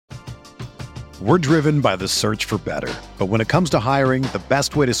We're driven by the search for better. But when it comes to hiring, the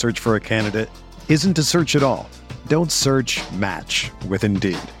best way to search for a candidate isn't to search at all. Don't search, match with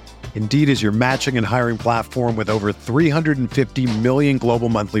Indeed. Indeed is your matching and hiring platform with over 350 million global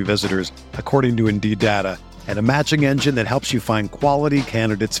monthly visitors, according to Indeed data, and a matching engine that helps you find quality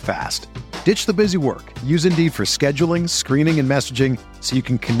candidates fast. Ditch the busy work. Use Indeed for scheduling, screening, and messaging so you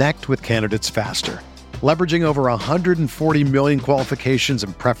can connect with candidates faster. Leveraging over 140 million qualifications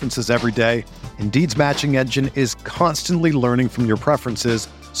and preferences every day, Indeed's matching engine is constantly learning from your preferences,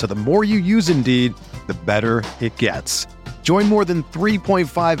 so the more you use Indeed, the better it gets. Join more than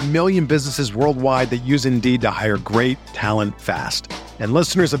 3.5 million businesses worldwide that use Indeed to hire great talent fast. And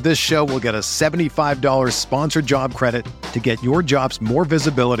listeners of this show will get a $75 sponsored job credit to get your jobs more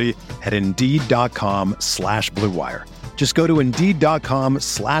visibility at Indeed.com/Blue Wire. Just go to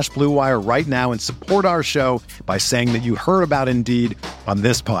Indeed.com/Blue Wire right now and support our show by saying that you heard about Indeed on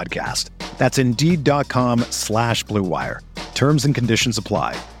this podcast. That's Indeed.com/Blue Wire. Terms and conditions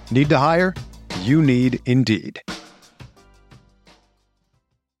apply. Need to hire? You need Indeed.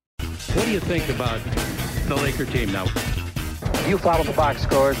 What do you think about the Laker team now? Do you follow the box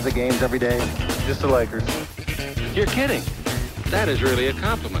scores of the games every day? Just the Lakers. You're kidding. That is really a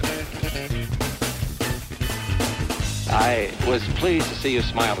compliment. I was pleased to see you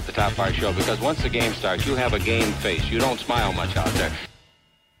smile at the top of our show because once the game starts, you have a game face. You don't smile much out there.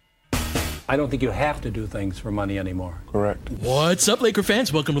 I don't think you have to do things for money anymore. Correct. What's up, Laker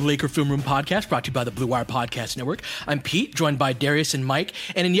fans? Welcome to the Laker Film Room Podcast, brought to you by the Blue Wire Podcast Network. I'm Pete, joined by Darius and Mike.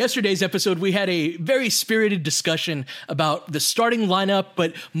 And in yesterday's episode, we had a very spirited discussion about the starting lineup,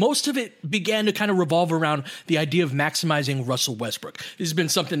 but most of it began to kind of revolve around the idea of maximizing Russell Westbrook. This has been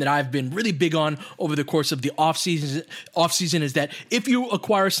something that I've been really big on over the course of the offseason is that if you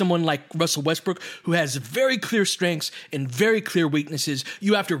acquire someone like Russell Westbrook, who has very clear strengths and very clear weaknesses,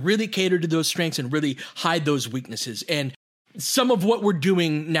 you have to really cater to those strengths and really hide those weaknesses. And some of what we're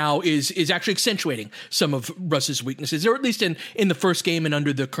doing now is actually accentuating some of Russ's weaknesses, or at least in the first game and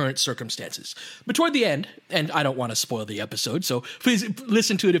under the current circumstances. But toward the end, and I don't want to spoil the episode, so please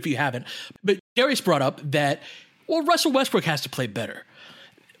listen to it if you haven't, but Darius brought up that, well, Russell Westbrook has to play better.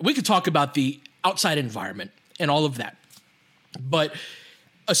 We could talk about the outside environment and all of that, but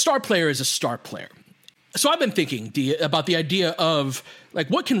a star player is a star player. So I've been thinking, D, about the idea of, like,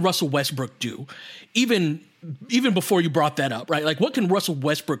 what can Russell Westbrook do, even before you brought that up, right? Like, what can Russell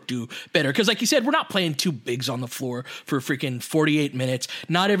Westbrook do better? Because, like you said, we're not playing two bigs on the floor for freaking 48 minutes.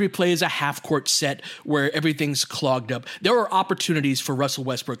 Not every play is a half-court set where everything's clogged up. There are opportunities for Russell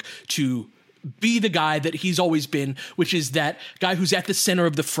Westbrook to be the guy that he's always been, which is that guy who's at the center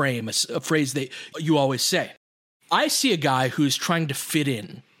of the frame, a phrase that you always say. I see a guy who's trying to fit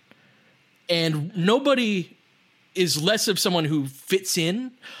in, and nobody is less of someone who fits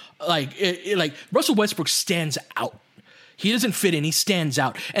in. Like Russell Westbrook stands out. He doesn't fit in, he stands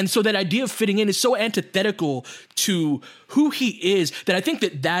out. And so that idea of fitting in is so antithetical to who he is that I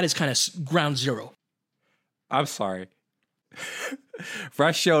think that is kind of ground zero. I'm sorry.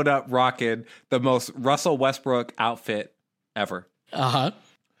 Russ showed up rocking the most Russell Westbrook outfit ever. Uh-huh.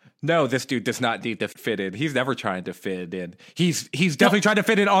 No, this dude does not need to fit in. He's never trying to fit in. He's definitely trying to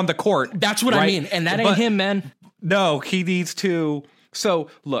fit in on the court. That's what I mean. And that ain't him, man. No, he needs to.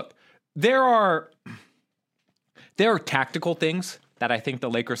 So, look, there are tactical things that I think the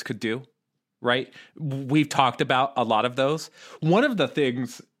Lakers could do, right? We've talked about a lot of those. One of the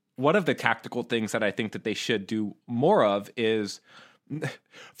tactical things that I think that they should do more of is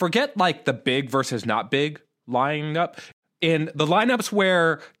forget like the big versus not big lineup. In the lineups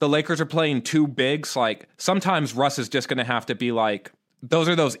where the Lakers are playing two bigs, like sometimes Russ is just going to have to be like,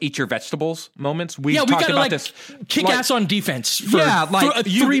 those eat your vegetables moments. We talked about this. Kick ass on defense for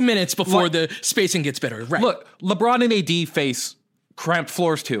 3 minutes before the spacing gets better. Right. Look, LeBron and AD face cramped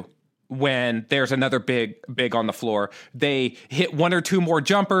floors too. When there's another big on the floor, they hit one or two more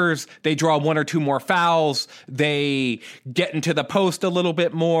jumpers, they draw one or two more fouls, they get into the post a little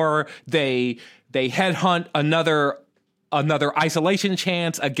bit more, they headhunt another isolation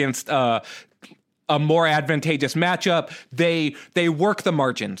chance against a more advantageous matchup. They work the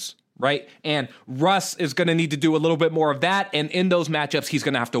margins, right? And Russ is going to need to do a little bit more of that. And in those matchups, he's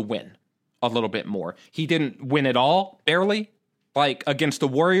going to have to win a little bit more. He didn't win at all, barely. Like against the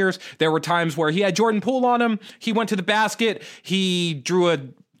Warriors, there were times where he had Jordan Poole on him. He went to the basket. He drew a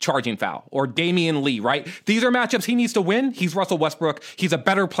charging foul, or Damian Lee, right? These are matchups he needs to win. He's Russell Westbrook. He's a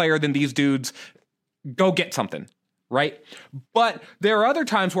better player than these dudes. Go get something. Right? But there are other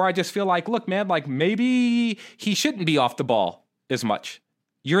times where I just feel like, look, man, like maybe he shouldn't be off the ball as much.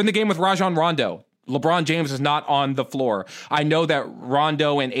 You're in the game with Rajon Rondo. LeBron James is not on the floor. I know that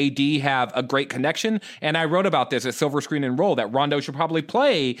Rondo and AD have a great connection, and I wrote about this at Silver Screen and Roll, that Rondo should probably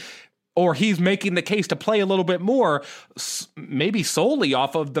play, or he's making the case to play a little bit more, maybe solely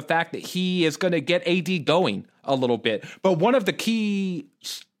off of the fact that he is going to get AD going a little bit. But one of the key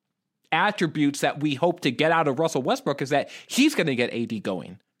attributes that we hope to get out of Russell Westbrook is that he's going to get AD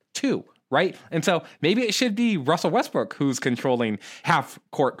going too. Right? And so maybe it should be Russell Westbrook who's controlling half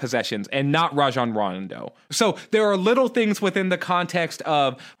court possessions and not Rajon Rondo. So there are little things within the context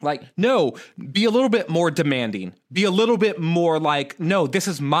of like, no, be a little bit more demanding. Be a little bit more like, no, this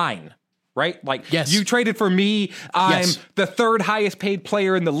is mine. Right? Like, yes, you traded for me. I'm the third highest paid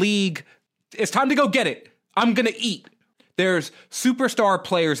player in the league. It's time to go get it. I'm going to eat. There's superstar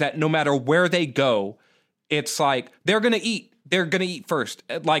players that no matter where they go, it's like they're going to eat. They're going to eat first.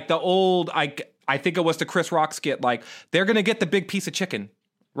 Like the old, I think it was the Chris Rock skit, like they're going to get the big piece of chicken,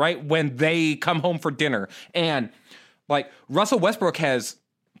 right? When they come home for dinner. And like Russell Westbrook has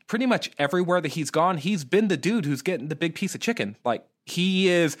pretty much everywhere that he's gone, he's been the dude who's getting the big piece of chicken. Like he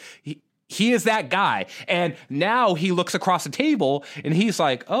is that guy. And now he looks across the table and he's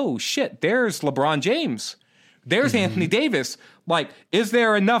like, oh shit, there's LeBron James. There's Anthony Davis. Like, is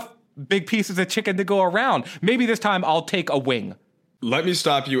there enough big pieces of chicken to go around? Maybe this time I'll take a wing. Let me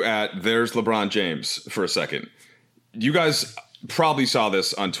stop you at there's LeBron James for a second. You guys probably saw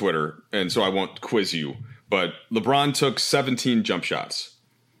this on Twitter, and so I won't quiz you, but LeBron took 17 jump shots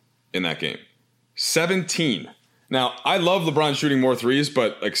in that game. 17. Now, I love LeBron shooting more threes,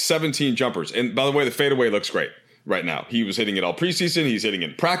 but like 17 jumpers. And by the way, the fadeaway looks great right now. He was hitting it all preseason. He's hitting it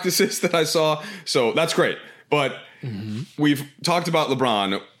in practices that I saw. So that's great. But we've talked about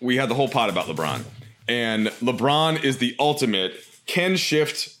LeBron. We had the whole pod about LeBron. And LeBron is the ultimate, can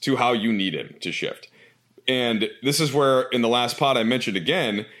shift to how you need him to shift. And this is where in the last pod I mentioned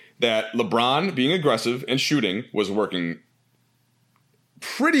again that LeBron being aggressive and shooting was working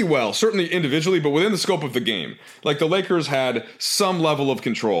pretty well, certainly individually, but within the scope of the game. Like the Lakers had some level of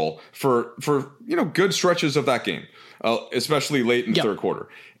control for good stretches of that game, especially late in the third quarter.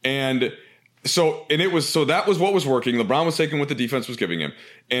 And that was what was working. LeBron was taking what the defense was giving him.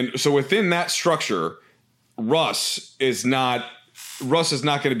 And so within that structure, Russ is not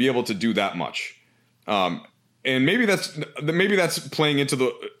going to be able to do that much. And maybe that's playing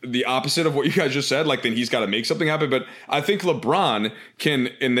into the opposite of what you guys just said. Like, then he's got to make something happen. But I think LeBron can,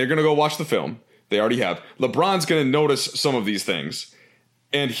 and they're going to go watch the film. They already have. LeBron's going to notice some of these things,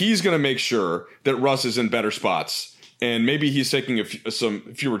 and he's going to make sure that Russ is in better spots. And maybe he's taking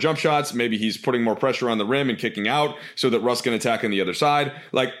some fewer jump shots. Maybe he's putting more pressure on the rim and kicking out so that Russ can attack on the other side.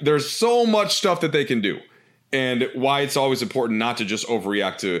 Like, there's so much stuff that they can do. And why it's always important not to just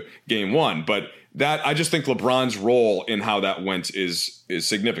overreact to game one. But that, I just think LeBron's role in how that went is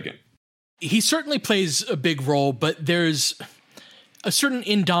significant. He certainly plays a big role, but there's a certain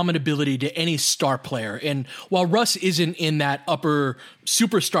indomitability to any star player. And while Russ isn't in that upper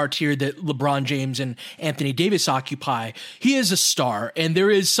superstar tier that LeBron James and Anthony Davis occupy, he is a star. And there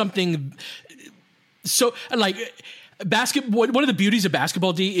is something so like basketball. One of the beauties of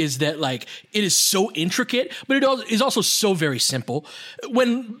basketball, D, is that like it is so intricate, but it is also so very simple.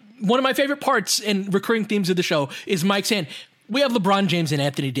 When one of my favorite parts and recurring themes of the show is Mike saying, we have LeBron James and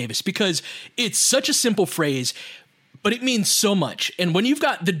Anthony Davis, because it's such a simple phrase, but it means so much. And when you've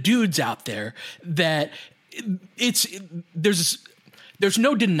got the dudes out there that there's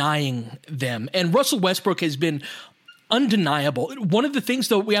no denying them. And Russell Westbrook has been undeniable. One of the things,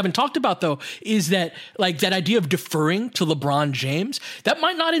 though, we haven't talked about, though, is that like that idea of deferring to LeBron James, that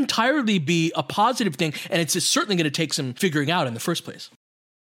might not entirely be a positive thing. And it's certainly going to take some figuring out in the first place.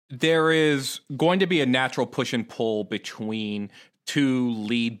 There is going to be a natural push and pull between two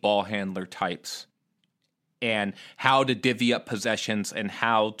lead ball handler types and how to divvy up possessions and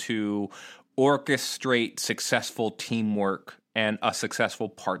how to orchestrate successful teamwork and a successful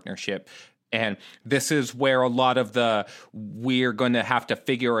partnership. And this is where a lot of the "we're going to have to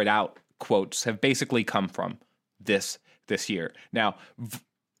figure it out" quotes have basically come from this year. Now,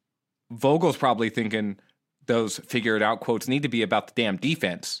 Vogel's probably thinking those figure it out quotes need to be about the damn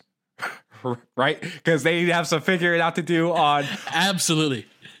defense, right? Because they have some figure it out to do on absolutely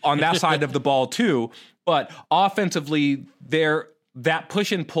on that side of the ball too. But offensively, that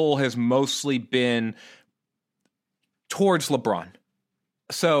push and pull has mostly been towards LeBron.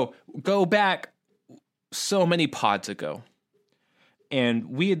 So go back so many pods ago, and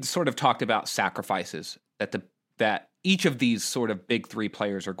we had sort of talked about sacrifices that each of these sort of big three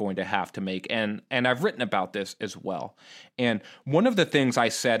players are going to have to make. And I've written about this as well. And one of the things I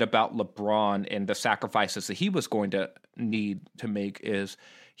said about LeBron and the sacrifices that he was going to need to make is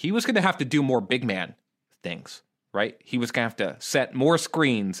he was going to have to do more big man things, right? He was going to have to set more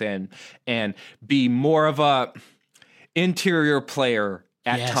screens and be more of a interior player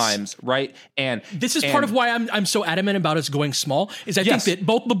at times, right? And this is part of why I'm so adamant about us going small, is I think that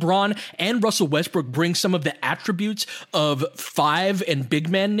both LeBron and Russell Westbrook bring some of the attributes of 5 and big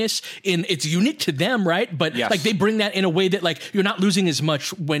man-ness in. It's unique to them, right? But like they bring that in a way that like you're not losing as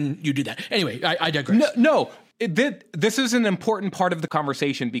much when you do that. Anyway, I digress. No. This is an important part of the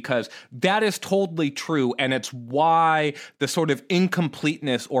conversation because that is totally true, and it's why the sort of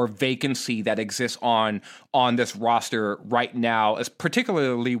incompleteness or vacancy that exists on this roster right now, is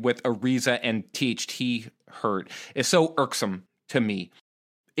particularly with Ariza and THT hurt, is so irksome to me.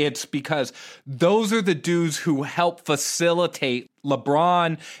 It's because those are the dudes who help facilitate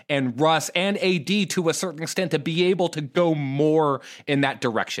LeBron and Russ and AD to a certain extent to be able to go more in that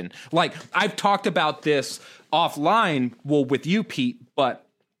direction. Like, I've talked about this offline, with you, Pete, but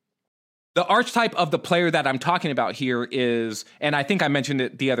the archetype of the player that I'm talking about here is, and I think I mentioned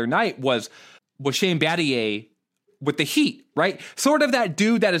it the other night, was Shane Battier with the Heat, right? Sort of that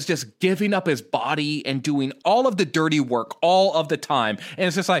dude that is just giving up his body and doing all of the dirty work all of the time. And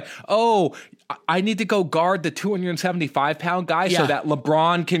it's just like, oh, I need to go guard the 275-pound guy so that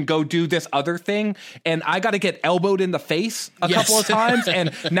LeBron can go do this other thing. And I got to get elbowed in the face a couple of times.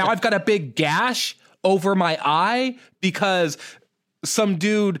 And now I've got a big gash over my eye because some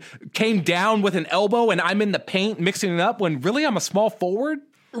dude came down with an elbow and I'm in the paint mixing it up when really I'm a small forward.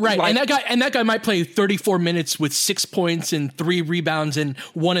 Right, like, and that guy might play 34 minutes with 6 points and 3 rebounds and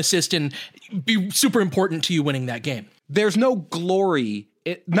 1 assist and be super important to you winning that game. There's no glory.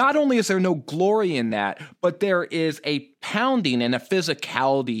 Not only is there no glory in that, but there is a pounding and a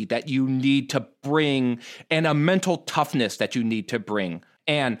physicality that you need to bring and a mental toughness that you need to bring.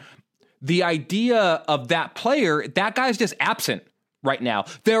 And the idea of that player, that guy's just absent right now.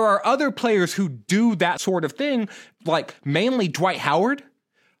 There are other players who do that sort of thing, like mainly Dwight Howard.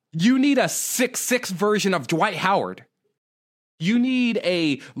 You need a 6'6" version of Dwight Howard. You need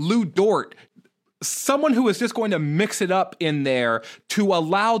a Lou Dort, someone who is just going to mix it up in there to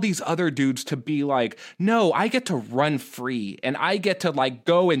allow these other dudes to be like, no, I get to run free and I get to like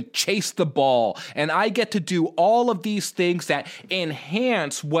go and chase the ball and I get to do all of these things that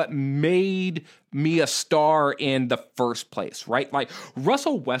enhance what made me a star in the first place, right? Like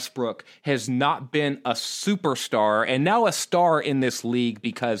Russell Westbrook has not been a superstar and now a star in this league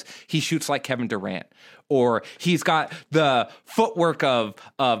because he shoots like Kevin Durant, or he's got the footwork of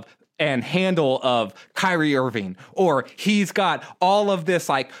and handle of Kyrie Irving, or he's got all of this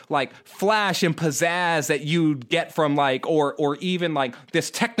like flash and pizzazz that you get from like, or even like this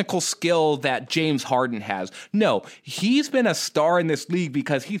technical skill that James Harden has. No, he's been a star in this league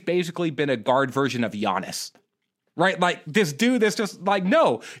because he's basically been a guard version of Giannis, right? Like this dude that's just like,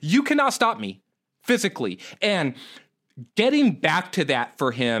 no, you cannot stop me physically. And getting back to that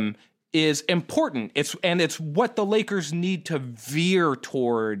for him is important. It's what the Lakers need to veer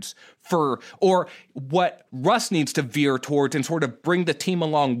towards or what Russ needs to veer towards and sort of bring the team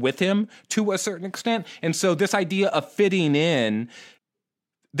along with him to a certain extent. And so this idea of fitting in,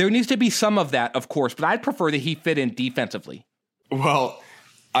 there needs to be some of that, of course, but I'd prefer that he fit in defensively. Well,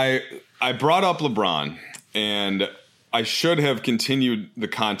 I brought up LeBron, and I should have continued the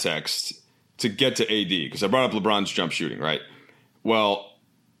context to get to AD because I brought up LeBron's jump shooting, right? Well,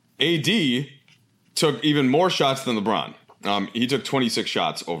 AD took even more shots than LeBron. He took 26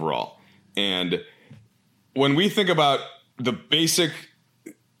 shots overall. And when we think about the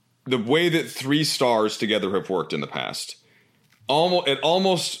way that 3 stars together have worked in the past,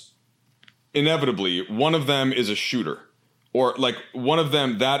 almost inevitably, one of them is a shooter. Or like one of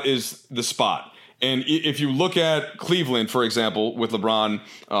them, that is the spot. And if you look at Cleveland, for example, with LeBron,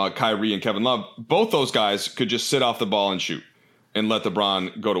 Kyrie, and Kevin Love, both those guys could just sit off the ball and shoot and let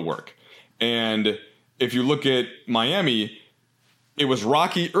LeBron go to work. And if you look at Miami, it was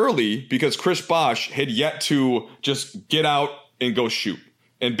rocky early because Chris Bosh had yet to just get out and go shoot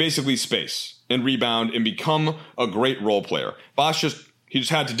and basically space and rebound and become a great role player. Bosh he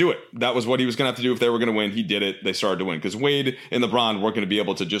just had to do it. That was what he was going to have to do if they were going to win. He did it. They started to win because Wade and LeBron weren't going to be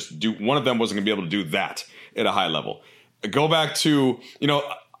able to just do, one of them wasn't going to be able to do that at a high level. Go back to,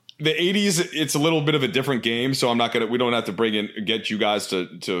 the 80s, it's a little bit of a different game, so we don't have to get you guys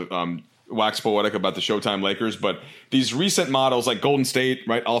to wax poetic about the Showtime Lakers, but these recent models like Golden State,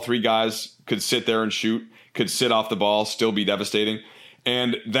 right? All 3 guys could sit there and shoot, could sit off the ball, still be devastating.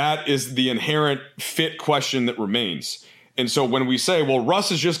 And that is the inherent fit question that remains. And so when we say, well, Russ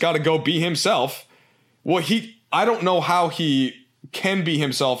has just got to go be himself, well, I don't know how he can be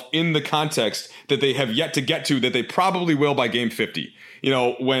himself in the context that they have yet to get to, that they probably will by game 50.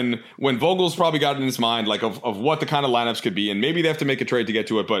 When Vogel's probably got in his mind like of what the kind of lineups could be, and maybe they have to make a trade to get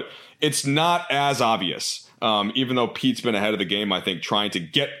to it, but it's not as obvious. Even though Pete's been ahead of the game, I think, trying to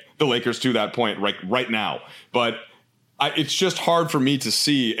get the Lakers to that point right now. But it's just hard for me to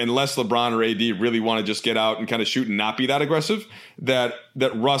see, unless LeBron or AD really want to just get out and kind of shoot and not be that aggressive, that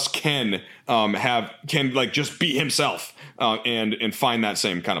Russ can just be himself and find that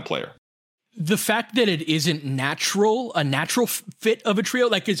same kind of player. The fact that it isn't a natural fit of a trio,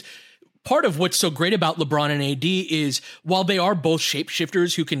 is part of what's so great about LeBron and AD is while they are both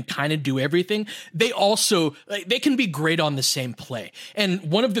shapeshifters who can kind of do everything, they also, they can be great on the same play.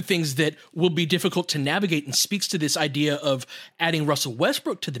 And one of the things that will be difficult to navigate and speaks to this idea of adding Russell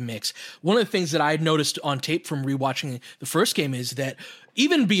Westbrook to the mix, one of the things that I noticed on tape from rewatching the first game is that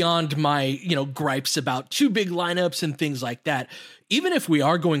even beyond my, gripes about too big lineups and things like that, even if we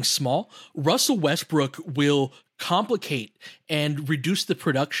are going small, Russell Westbrook will complicate and reduce the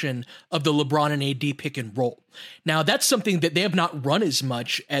production of the LeBron and AD pick and roll. Now, that's something that they have not run as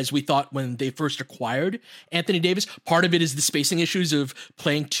much as we thought when they first acquired Anthony Davis. Part of it is the spacing issues of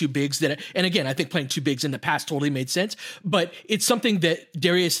playing two bigs and again, I think playing two bigs in the past totally made sense, but it's something that,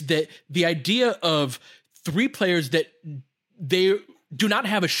 Darius, that the idea of three players that they do not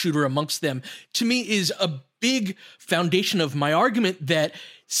have a shooter amongst them, to me is a big foundation of my argument that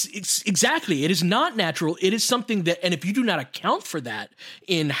it is not natural. It is something that, and if you do not account for that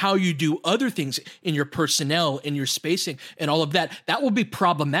in how you do other things in your personnel, in your spacing and all of that, that will be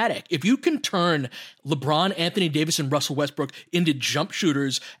problematic. If you can turn LeBron, Anthony Davis, and Russell Westbrook into jump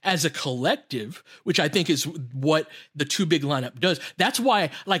shooters as a collective, which I think is what the two big lineup does. That's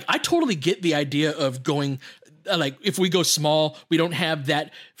why, I totally get the idea of going, if we go small, we don't have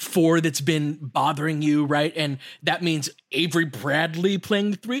that four that's been bothering you, right? And that means Avery Bradley playing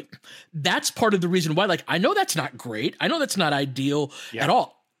the three. That's part of the reason why, I know that's not great. I know that's not ideal at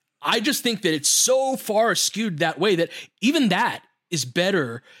all. I just think that it's so far skewed that way that even that is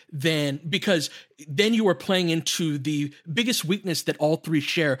better because then you are playing into the biggest weakness that all three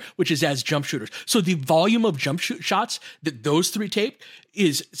share, which is as jump shooters. So the volume of jump shots that those three take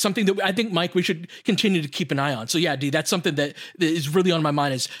is something that I think, Mike, we should continue to keep an eye on. So yeah, D, that's something that is really on my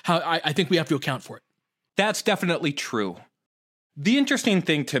mind, is how I think we have to account for it. That's definitely true. The interesting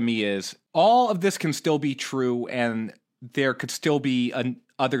thing to me is all of this can still be true, and there could still be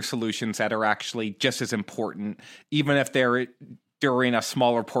other solutions that are actually just as important, even if they're during a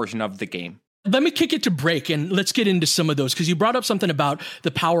smaller portion of the game. Let me kick it to break and let's get into some of those, because you brought up something about the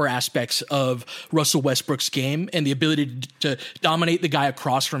power aspects of Russell Westbrook's game and the ability to dominate the guy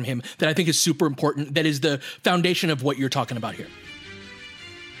across from him that I think is super important. That is the foundation of what you're talking about here.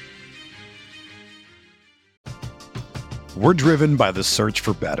 We're driven by the search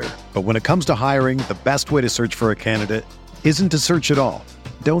for better. But when it comes to hiring, the best way to search for a candidate isn't to search at all.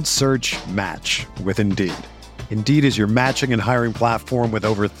 Don't search, match with Indeed. Indeed is your matching and hiring platform with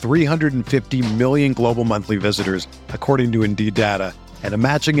over 350 million global monthly visitors, according to Indeed data, and a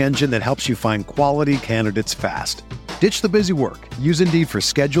matching engine that helps you find quality candidates fast. Ditch the busy work. Use Indeed for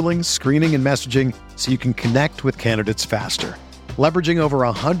scheduling, screening, and messaging so you can connect with candidates faster. Leveraging over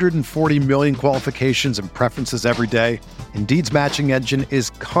 140 million qualifications and preferences every day, Indeed's matching engine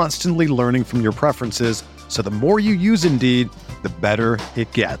is constantly learning from your preferences, so the more you use Indeed, the better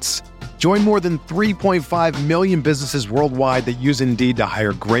it gets. Join more than 3.5 million businesses worldwide that use Indeed to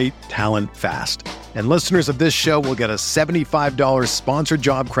hire great talent fast. And listeners of this show will get a $75 sponsored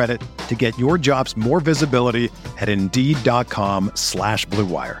job credit to get your jobs more visibility at Indeed.com/Blue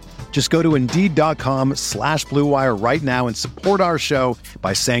Wire. Just go to Indeed.com/Blue Wire right now and support our show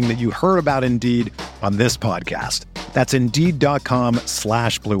by saying that you heard about Indeed on this podcast. That's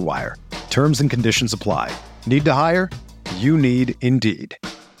Indeed.com/Blue Wire. Terms and conditions apply. Need to hire? You need Indeed.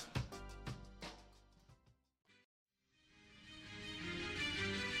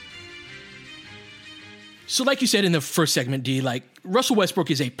 So like you said in the first segment, D, Russell Westbrook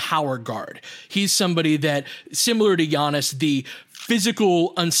is a power guard. He's somebody that, similar to Giannis, the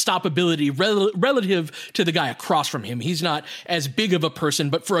physical unstoppability relative to the guy across from him. He's not as big of a person,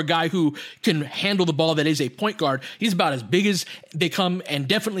 but for a guy who can handle the ball that is a point guard, he's about as big as they come and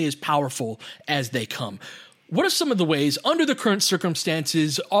definitely as powerful as they come. What are some of the ways, under the current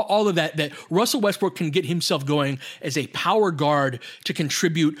circumstances, all of that Russell Westbrook can get himself going as a power guard to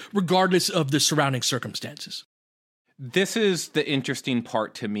contribute regardless of the surrounding circumstances? This is the interesting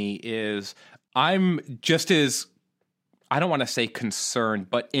part to me is I'm just as, I don't want to say concerned,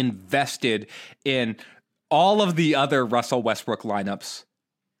 but invested in all of the other Russell Westbrook lineups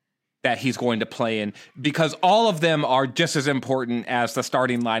that he's going to play in, because all of them are just as important as the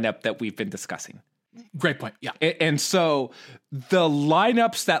starting lineup that we've been discussing. Great point. Yeah. And so the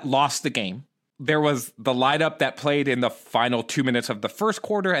lineups that lost the game, there was the lineup that played in the final 2 minutes of the first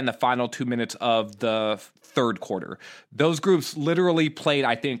quarter and the final 2 minutes of the third quarter. Those groups literally played,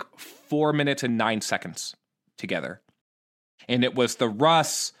 I think, 4 minutes and 9 seconds together. And it was the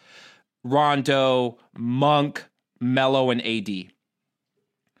Russ, Rondo, Monk, Melo, and AD.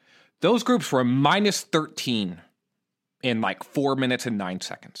 Those groups were minus 13 in like 4 minutes and 9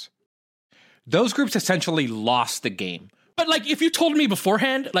 seconds. Those groups essentially lost the game. But like, if you told me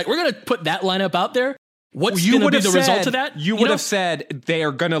beforehand, like, we're going to put that lineup out there, what's going to be the result of that? You would have said they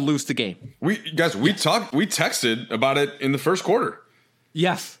are going to lose the game. We texted about it in the first quarter.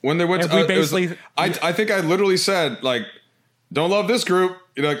 Yes. When they went to, I think I literally said, like, don't love this group.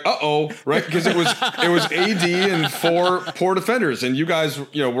 You're like, right? Because it was AD and 4 poor defenders, and you guys,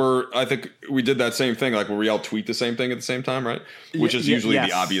 I think we did that same thing, like where we all tweet the same thing at the same time, right? Which is usually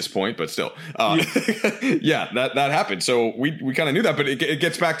the obvious point, but still, that happened. So we kind of knew that, but it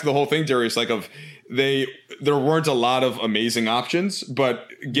gets back to the whole thing, Darius, like there weren't a lot of amazing options, but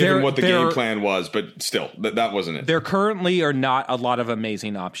given what the game plan was, but still, that wasn't it. There currently are not a lot of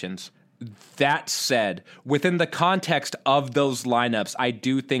amazing options. That said, within the context of those lineups, I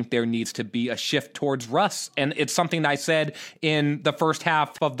do think there needs to be a shift towards Russ. And it's something I said in the first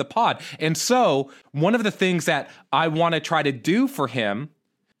half of the pod. And so one of the things that I want to try to do for him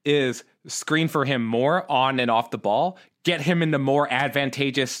is screen for him more on and off the ball, get him into more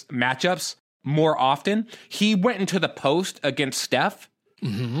advantageous matchups more often. He went into the post against Steph,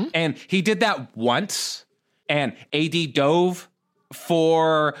 and he did that once, and AD dove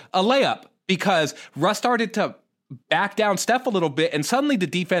for a layup because Russ started to back down Steph a little bit, and suddenly the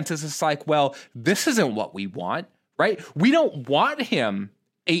defense is just like, well, this isn't what we want, right? We don't want him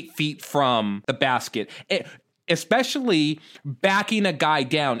 8 feet from the basket, especially backing a guy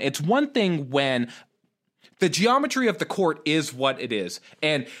down. It's one thing when the geometry of the court is what it is,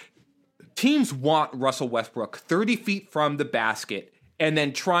 and teams want Russell Westbrook 30 feet from the basket and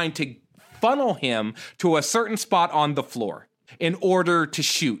then trying to funnel him to a certain spot on the floor in order to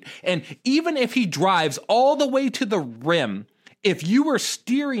shoot. And even if he drives all the way to the rim, if you were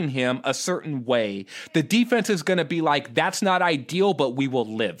steering him a certain way, the defense is going to be like, that's not ideal, but we will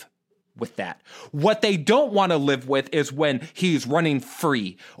live with that. What they don't want to live with is when he's running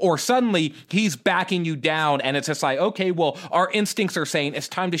free or suddenly he's backing you down and it's just like, okay, well, our instincts are saying it's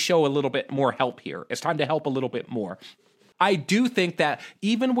time to show a little bit more help here. It's time to help a little bit more. I do think that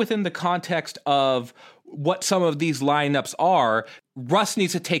even within the context of what some of these lineups are, Russ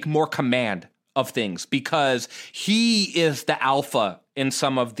needs to take more command of things because he is the alpha in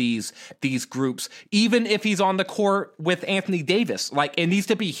some of these groups. Even if he's on the court with Anthony Davis, like it needs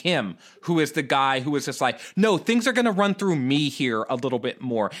to be him who is the guy who is just like, no, things are going to run through me here a little bit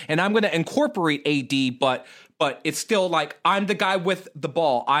more. And I'm going to incorporate AD, but it's still like I'm the guy with the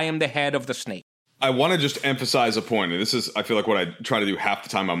ball. I am the head of the snake. I want to just emphasize a point, and this is, I feel like, what I try to do half the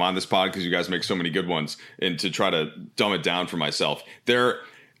time I'm on this pod because you guys make so many good ones, and to try to dumb it down for myself.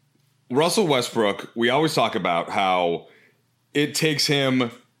 Russell Westbrook, we always talk about how it takes him.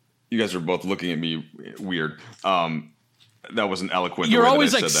 You guys are both looking at me weird. That wasn't eloquent. You're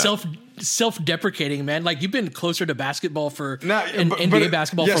always like self-deprecating, man. Like you've been closer to basketball NBA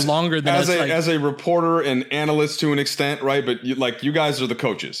basketball for longer than as a reporter and analyst to an extent, right? But you guys are the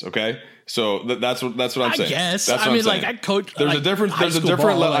coaches, okay? So that's what I'm saying. I guess. That's I mean, like I coach. There's like a difference. There's a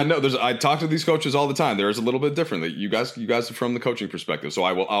different level. I know. I talk to these coaches all the time. There is a little bit differently. You guys are from the coaching perspective, so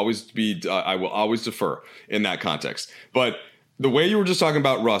I will always defer in that context. But the way you were just talking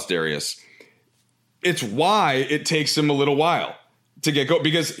about Russ, Darius, it's why it takes him a little while to get going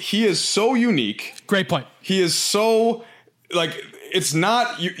because he is so unique. Great point. He is so like it's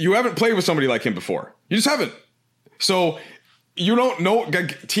not you haven't played with somebody like him before. You just haven't. So. You don't know,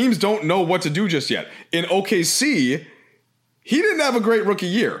 teams don't know what to do just yet. In OKC, he didn't have a great rookie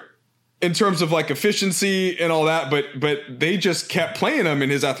year in terms of like efficiency and all that, but they just kept playing him in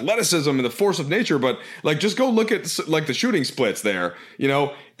his athleticism and the force of nature. But like, just go look at like the shooting splits there,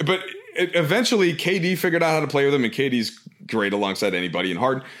 but eventually KD figured out how to play with him, and KD's great alongside anybody, and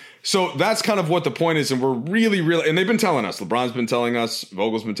Harden. So that's kind of what the point is, and we're really, and they've been telling us, LeBron's been telling us,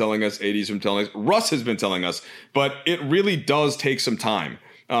 Vogel's been telling us, AD's been telling us, Russ has been telling us, but it really does take some time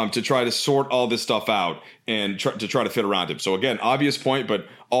to try to sort all this stuff out and to try to fit around him. So again, obvious point, but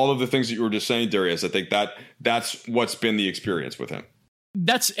all of the things that you were just saying, Darius, I think that's what's been the experience with him.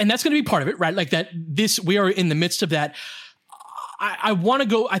 That's going to be part of it, right? Like that, we are in the midst of that. I want to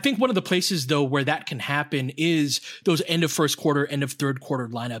go. I think one of the places, though, where that can happen is those end of first quarter, end of third quarter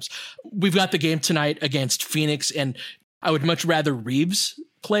lineups. We've got the game tonight against Phoenix, and I would much rather Reeves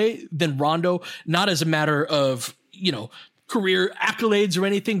play than Rondo, not as a matter of, career accolades or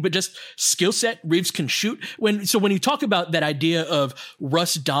anything, but just skill set. Reeves can shoot. When you talk about that idea of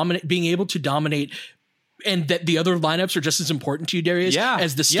Russ being able to dominate, and that the other lineups are just as important to you, Darius,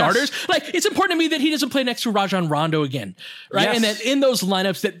 as the starters. Yes. Like, it's important to me that he doesn't play next to Rajon Rondo again, right? Yes. And that in those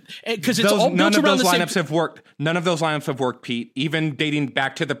lineups, because it's all built around the same. None of those lineups have worked. None of those lineups have worked, Pete. Even dating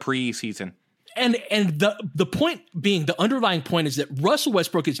back to the preseason. And the point being, the underlying point is that Russell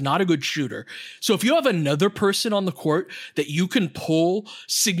Westbrook is not a good shooter. So if you have another person on the court that you can pull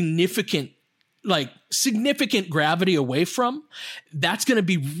significant gravity away from, that's going to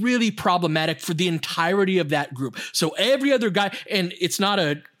be really problematic for the entirety of that group. So every other guy, and it's not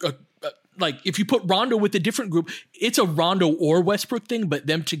if you put Rondo with a different group, it's a Rondo or Westbrook thing, but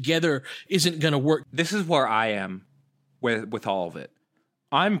them together isn't going to work. This is where I am with all of it.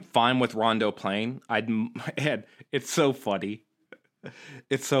 I'm fine with Rondo playing. And it's so funny.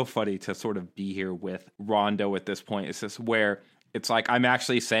 It's so funny to sort of be here with Rondo at this point. It's just where it's like I'm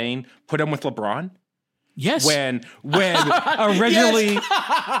actually saying put him with LeBron. Yes. When originally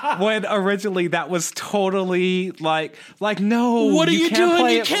when originally that was totally like no. What are you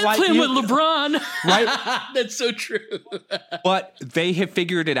doing? You can't play with LeBron. Right? That's so true. But they have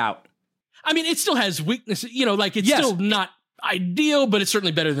figured it out. I mean, it still has weaknesses. It's still not ideal, but it's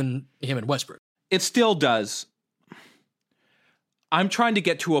certainly better than him and Westbrook. It still does. I'm trying to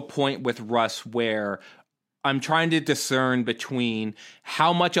get to a point with Russ where I'm trying to discern between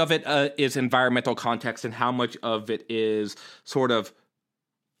how much of it is environmental context and how much of it is sort of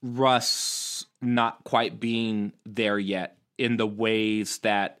Russ not quite being there yet in the ways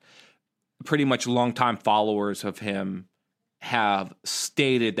that pretty much longtime followers of him have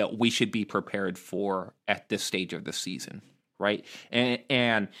stated that we should be prepared for at this stage of the season, right?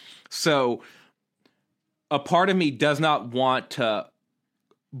 And so a part of me does not want to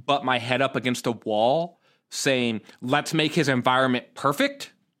butt my head up against a wall saying, let's make his environment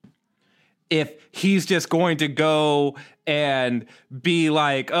perfect, if he's just going to go and be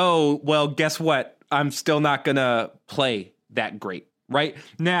like, oh, well, guess what? I'm still not going to play that great, right?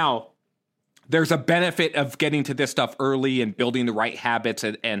 Now, there's a benefit of getting to this stuff early and building the right habits.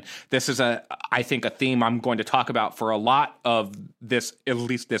 And this is I think, a theme I'm going to talk about for a lot of this, at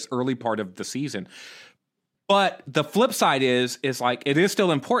least this early part of the season. But the flip side is like, it is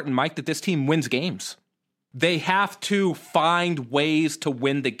still important, Mike, that this team wins games. They have to find ways to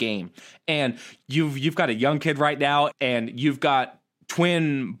win the game. And you've got a young kid right now, and you've got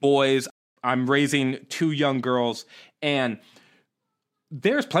twin boys. I'm raising 2 young girls, and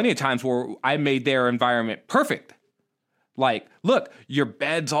there's plenty of times where I made their environment perfect. Like, look, your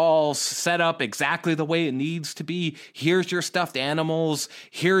bed's all set up exactly the way it needs to be. Here's your stuffed animals.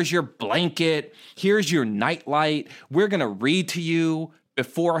 Here's your blanket. Here's your nightlight. We're going to read to you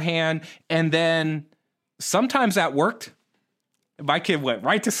beforehand. And then sometimes that worked. My kid went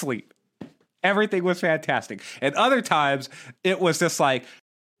right to sleep. Everything was fantastic. And other times it was just like,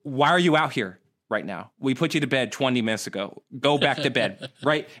 why are you out here right now? We put you to bed 20 minutes ago. Go back to bed,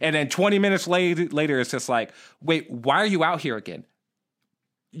 right? And then 20 minutes later, it's just like, wait, why are you out here again?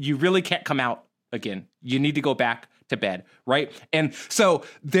 You really can't come out again. You need to go back to bed, right? And so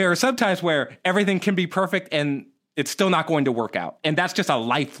there are some times where everything can be perfect and it's still not going to work out. And that's just a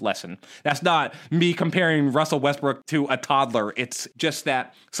life lesson. That's not me comparing Russell Westbrook to a toddler. It's just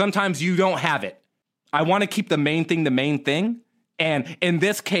that sometimes you don't have it. I want to keep the main thing. And in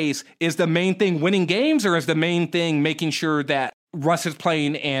this case, is the main thing winning games, or is the main thing making sure that Russ is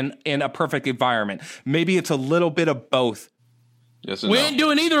playing in a perfect environment? Maybe it's a little bit of both. Yes, we ain't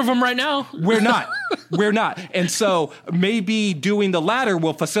doing either of them right now. We're not. And so maybe doing the latter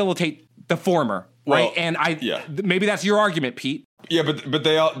will facilitate the former, right? Well, and maybe that's your argument, Pete. Yeah, but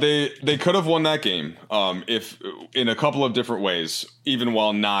they could have won that game if in a couple of different ways, even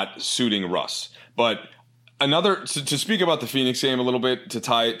while not suiting Russ. But to speak about the Phoenix game a little bit, to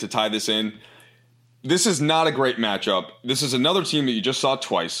tie this in, this is not a great matchup. This is another team that you just saw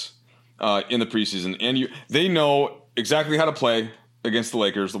twice in the preseason, and they know exactly how to play against the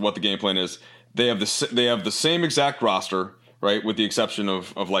Lakers, what the game plan is. They have the same exact roster, right, with the exception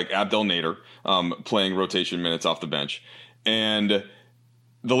of like Abdel Nader playing rotation minutes off the bench. And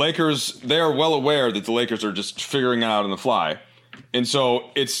the Lakers, they are well aware that the Lakers are just figuring it out on the fly. And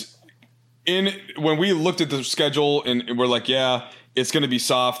so when we looked at the schedule and we're like, yeah, it's going to be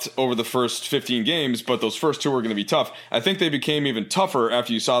soft over the first 15 games, but those first 2 are going to be tough. I think they became even tougher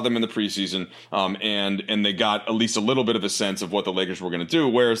after you saw them in the preseason, and they got at least a little bit of a sense of what the Lakers were going to do,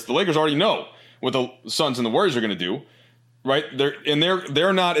 whereas the Lakers already know what the Suns and the Warriors are going to do, right?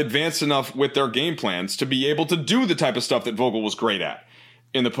 They're not advanced enough with their game plans to be able to do the type of stuff that Vogel was great at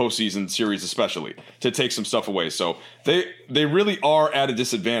in the postseason series, especially to take some stuff away. So they really are at a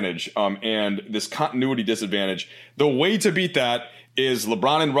disadvantage, and this continuity disadvantage. The way to beat that is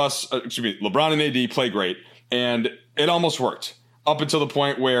LeBron and AD play great, and it almost worked up until the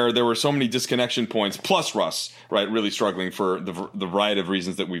point where there were so many disconnection points, plus Russ, right, really struggling for the variety of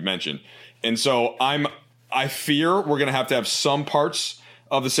reasons that we've mentioned. And so I fear we're going to have some parts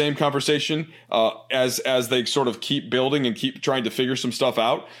of the same conversation as they sort of keep building and keep trying to figure some stuff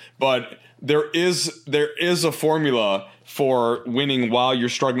out. But there is a formula for winning while you're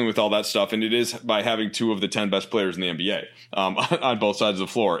struggling with all that stuff, and it is by having 2 of the 10 best players in the NBA on both sides of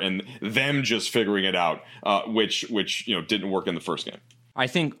the floor, and them just figuring it out, which didn't work in the first game. I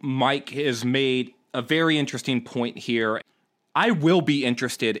think Mike has made a very interesting point here. I will be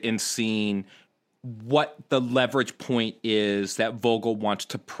interested in seeing what the leverage point is that Vogel wants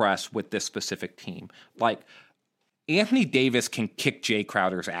to press with this specific team. Like, Anthony Davis can kick Jay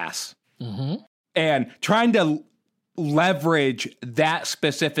Crowder's ass. Mm-hmm. And trying to leverage that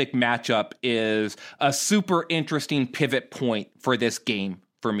specific matchup is a super interesting pivot point for this game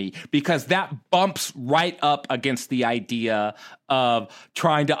for me, because that bumps right up against the idea of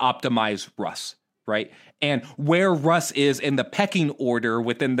trying to optimize Russ, right? And where Russ is in the pecking order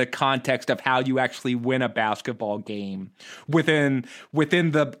within the context of how you actually win a basketball game, within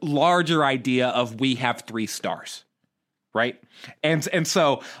the larger idea of we have 3 stars, right? And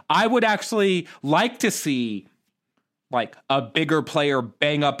so I would actually like to see like a bigger player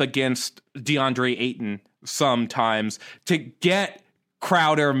bang up against DeAndre Ayton sometimes to get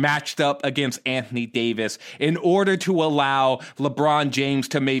Crowder matched up against Anthony Davis in order to allow LeBron James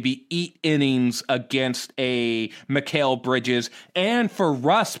to maybe eat innings against a Mikal Bridges, and for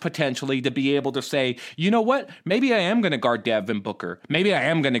Russ potentially to be able to say, you know what, maybe I am going to guard Devin Booker. Maybe I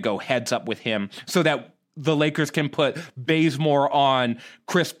am going to go heads up with him so that the Lakers can put Bazemore on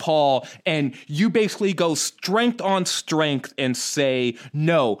Chris Paul, and you basically go strength on strength and say,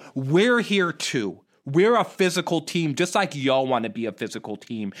 no, we're here too. We're a physical team, just like y'all want to be a physical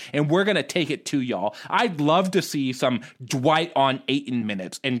team, and we're going to take it to y'all. I'd love to see some Dwight on Ayton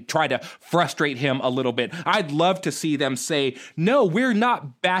minutes and try to frustrate him a little bit. I'd love to see them say, no, we're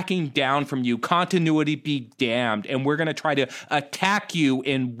not backing down from you. Continuity be damned, and we're going to try to attack you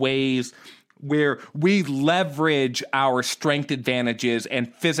in ways where we leverage our strength advantages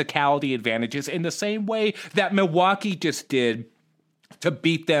and physicality advantages in the same way that Milwaukee just did to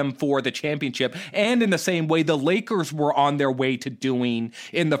beat them for the championship, and in the same way the Lakers were on their way to doing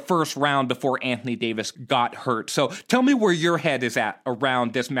in the first round before Anthony Davis got hurt. So tell me where your head is at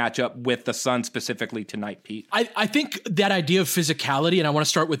around this matchup with the Suns specifically tonight, Pete. I think that idea of physicality, and I want to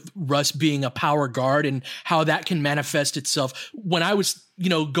start with Russ being a power guard and how that can manifest itself. When I was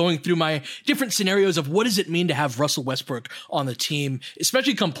going through my different scenarios of what does it mean to have Russell Westbrook on the team,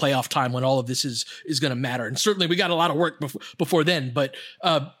 especially come playoff time when all of this is going to matter. And certainly we got a lot of work before then, but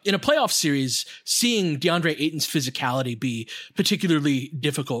in a playoff series, seeing DeAndre Ayton's physicality be particularly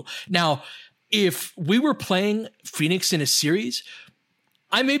difficult. Now, if we were playing Phoenix in a series,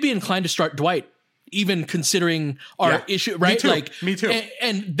 I may be inclined to start Dwight, even considering our issue, right? Me too.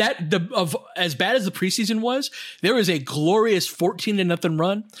 And that of as bad as the preseason was, there was a glorious 14-0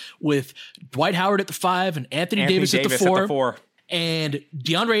 run with Dwight Howard at the 5 and Anthony Davis at the 4, and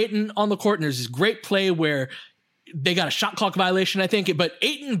DeAndre Ayton on the court. And there's this great play where they got a shot clock violation, I think, but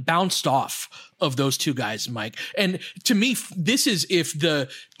Ayton bounced off of those 2 guys, Mike. And to me, this is if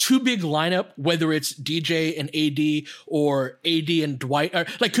the 2 big lineup, whether it's DJ and AD or AD and Dwight,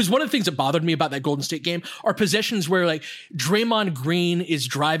 because one of the things that bothered me about that Golden State game are possessions where like Draymond Green is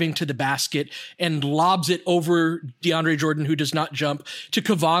driving to the basket and lobs it over DeAndre Jordan, who does not jump, to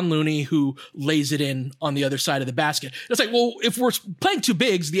Kevon Looney, who lays it in on the other side of the basket. It's like, well, if we're playing 2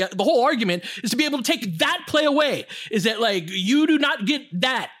 bigs, the whole argument is to be able to take that play away. Is that like, you do not get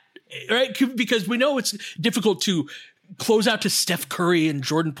that, right? Because we know it's difficult to close out to Steph Curry and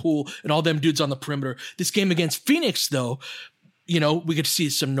Jordan Poole and all them dudes on the perimeter. This game against Phoenix, though, we get to see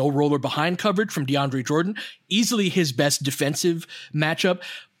some no roller behind coverage from DeAndre Jordan, easily his best defensive matchup.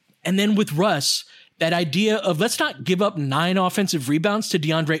 And then with Russ, that idea of let's not give up 9 offensive rebounds to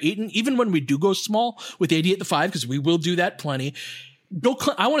DeAndre Ayton, even when we do go small with AD at the 5, because we will do that plenty.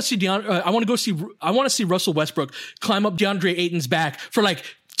 I want to see Russell Westbrook climb up DeAndre Ayton's back for like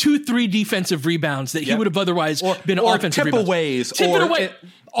 2-3 defensive rebounds that he would have otherwise been offensive tip rebounds. aways. Tip it away.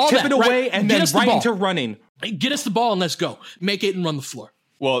 Tip it away and then right into running. Get us the ball and let's go. Make it and run the floor.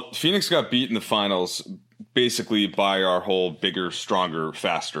 Well, Phoenix got beat in the finals basically by our whole bigger, stronger,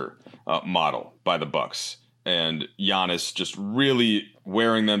 faster model by the Bucks. And Giannis just really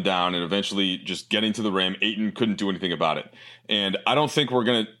wearing them down and eventually just getting to the rim. Ayton couldn't do anything about it. And I don't think we're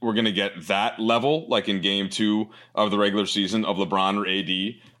gonna get that level like in Game 2 of the regular season of LeBron or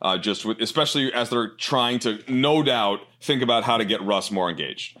AD. Especially as they're trying to, no doubt, think about how to get Russ more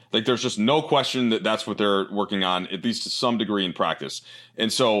engaged. Like there's just no question that that's what they're working on, at least to some degree in practice.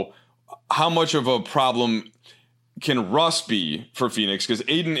 And so, how much of a problem can Russ be for Phoenix? Because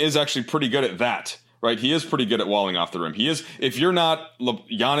Ayton is actually pretty good at that. Right, he is pretty good at walling off the rim. He is. If you're not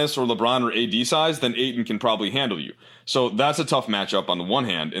Giannis or LeBron or AD size, then Ayton can probably handle you. So that's a tough matchup on the one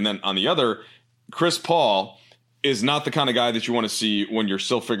hand, and then on the other, Chris Paul is not the kind of guy that you want to see when you're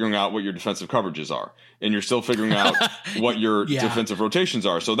still figuring out what your defensive coverages are, and you're still figuring out what your defensive rotations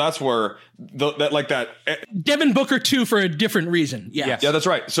are. So that's where Devin Booker too for a different reason. Yeah, that's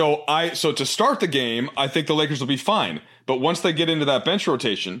right. So to start the game, I think the Lakers will be fine, but once they get into that bench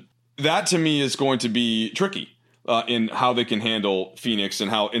rotation, that to me is going to be tricky in how they can handle Phoenix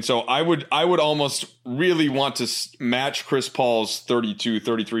and so I would almost really want to match Chris Paul's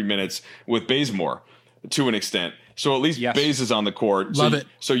 33 minutes with Bazemore to an extent. So at least Baze is on the court. Love it.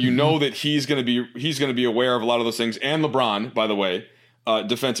 So you know that he's going to be aware of a lot of those things, and LeBron, by the way,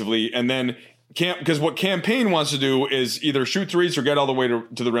 defensively, and then because what Campaign wants to do is either shoot threes or get all the way to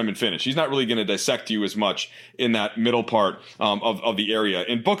the rim and finish. He's not really going to dissect you as much in that middle part of the area.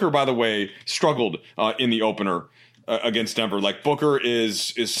 And Booker, by the way, struggled in the opener against Denver. Like Booker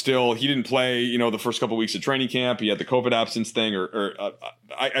is still, he didn't play, the first couple of weeks of training camp. He had the COVID absence thing, or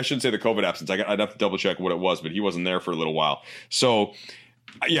I shouldn't say the COVID absence. I'd have to double check what it was, but he wasn't there for a little while. So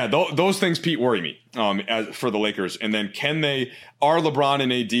yeah, those things, Pete, worry me for the Lakers. And then are LeBron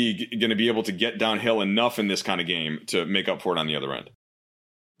and AD going to be able to get downhill enough in this kind of game to make up for it on the other end?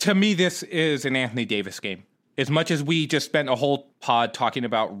 To me, this is an Anthony Davis game. As much as we just spent a whole pod talking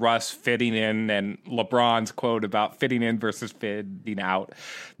about Russ fitting in and LeBron's quote about fitting in versus fitting out,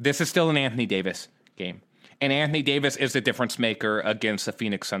 this is still an Anthony Davis game. And Anthony Davis is a difference maker against the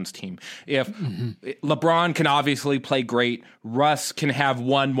Phoenix Suns team. If LeBron can obviously play great, Russ can have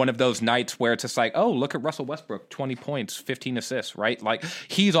one of those nights where it's just like, oh, look at Russell Westbrook, 20 points, 15 assists, right? Like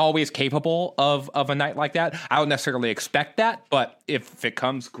he's always capable of a night like that. I don't necessarily expect that, but if it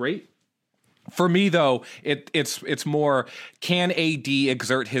comes, great. For me, though, it's more, can AD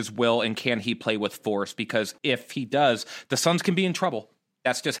exert his will and can he play with force? Because if he does, the Suns can be in trouble.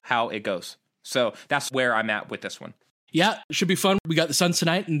 That's just how it goes. So that's where I'm at with this one. Yeah, it should be fun. We got the Suns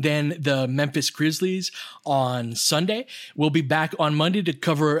tonight and then the Memphis Grizzlies on Sunday. We'll be back on Monday to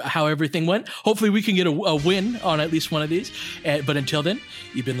cover how everything went. Hopefully we can get a win on at least one of these. But until then,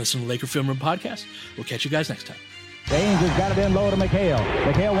 you've been listening to Laker Film Room Podcast. We'll catch you guys next time. James has got it in low to McHale.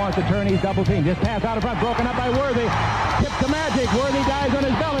 McHale wants to turn. He's double teamed. Just pass out in front. Broken up by Worthy. Tip to Magic. Worthy dies on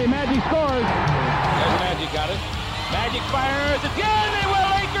his belly. Magic scores. There's Magic got it. Magic fires again. They will.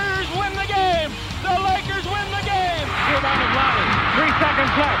 Lakers win the game. The Lakers win the game. Rebound of Lonnie. 3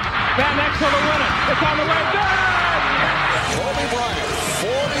 seconds left. Van Exel to win it. It's on the way. Good. Kobe Bryant,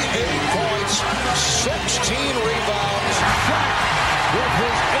 48 points, 16 rebounds. Shot with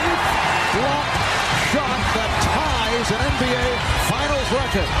his 8th block shot that ties an NBA Finals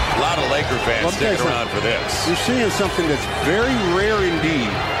record. A lot of Laker fans sticking around for this. You're seeing something that's very rare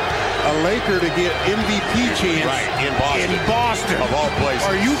indeed. A Laker to get MVP chance in Boston. Of all places.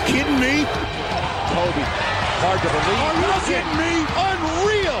 Are you kidding me? Kobe, hard to believe. Are you kidding me?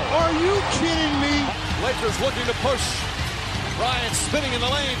 Unreal. Are you kidding me? Lakers looking to push. Bryant spinning in the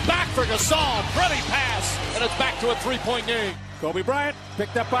lane. Back for Gasol. Pretty pass. And it's back to a 3-point game. Kobe Bryant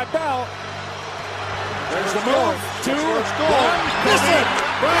picked up by Bell. There's the move. 2, 1. Listen.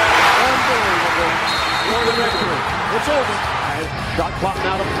 Unbelievable. For the victory. It's over. Shot clock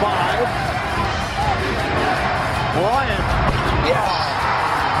now to 5. Bryant. Yes.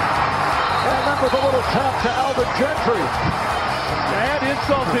 And that was a little tap to Alvin Gentry. Add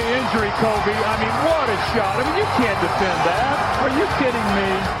insult to injury, Kobe. I mean, what a shot. I mean, you can't defend that. Are you kidding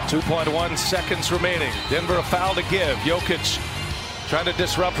me? 2.1 seconds remaining. Denver a foul to give. Jokic trying to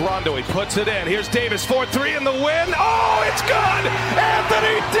disrupt Rondo. He puts it in. Here's Davis, 4-3 in the win. Oh, it's good!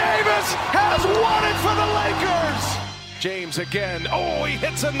 Anthony Davis has won it for the Lakers! James again. Oh, he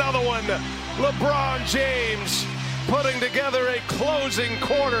hits another one. LeBron James putting together a closing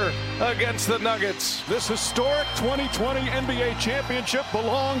quarter against the Nuggets. This historic 2020 NBA championship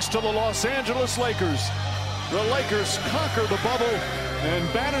belongs to the Los Angeles Lakers. The Lakers conquer the bubble,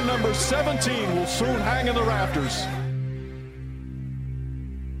 and banner number 17 will soon hang in the rafters.